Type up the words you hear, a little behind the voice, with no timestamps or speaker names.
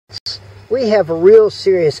We have a real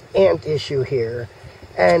serious ant issue here,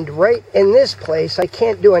 and right in this place I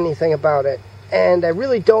can't do anything about it, and I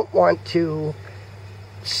really don't want to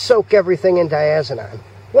soak everything in diazinon.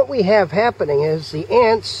 What we have happening is the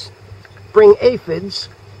ants bring aphids,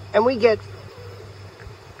 and we get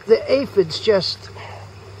the aphids just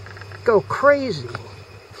go crazy.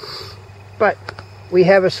 But we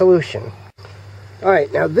have a solution.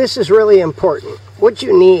 Alright, now this is really important. What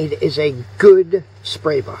you need is a good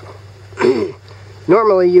spray bottle.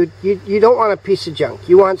 Normally you don't want a piece of junk.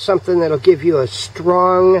 You want something that'll give you a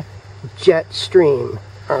strong jet stream,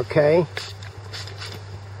 okay?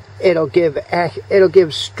 It'll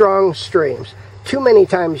give strong streams. Too many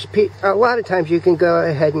times, a lot of times you can go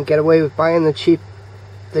ahead and get away with buying the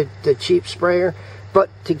cheap sprayer, but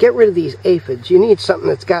to get rid of these aphids, you need something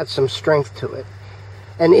that's got some strength to it.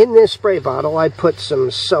 And in this spray bottle, I put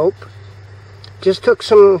some soap. Just took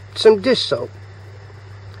some dish soap.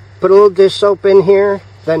 Put a little dish soap in here,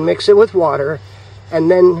 then mix it with water,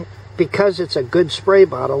 and then because it's a good spray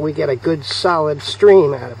bottle, we get a good solid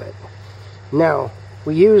stream out of it. Now,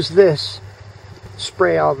 we use this,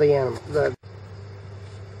 spray all the animals.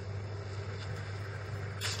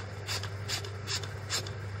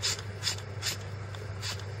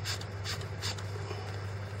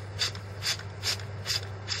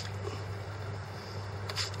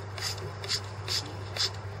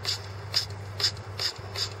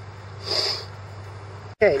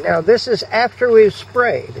 Okay, now this is after we've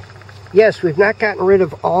sprayed. Yes, we've not gotten rid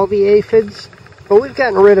of all the aphids, but we've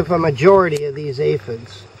gotten rid of a majority of these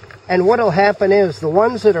aphids. And what'll happen is the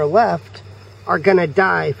ones that are left are gonna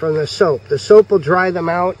die from the soap. The soap will dry them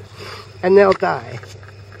out and they'll die.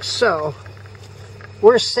 So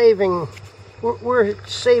we're saving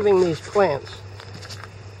these plants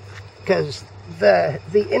because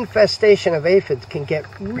the infestation of aphids can get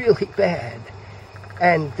really bad.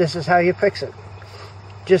 And this is how you fix it.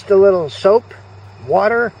 Just a little soap,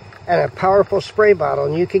 water, and a powerful spray bottle,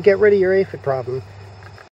 and you can get rid of your aphid problem.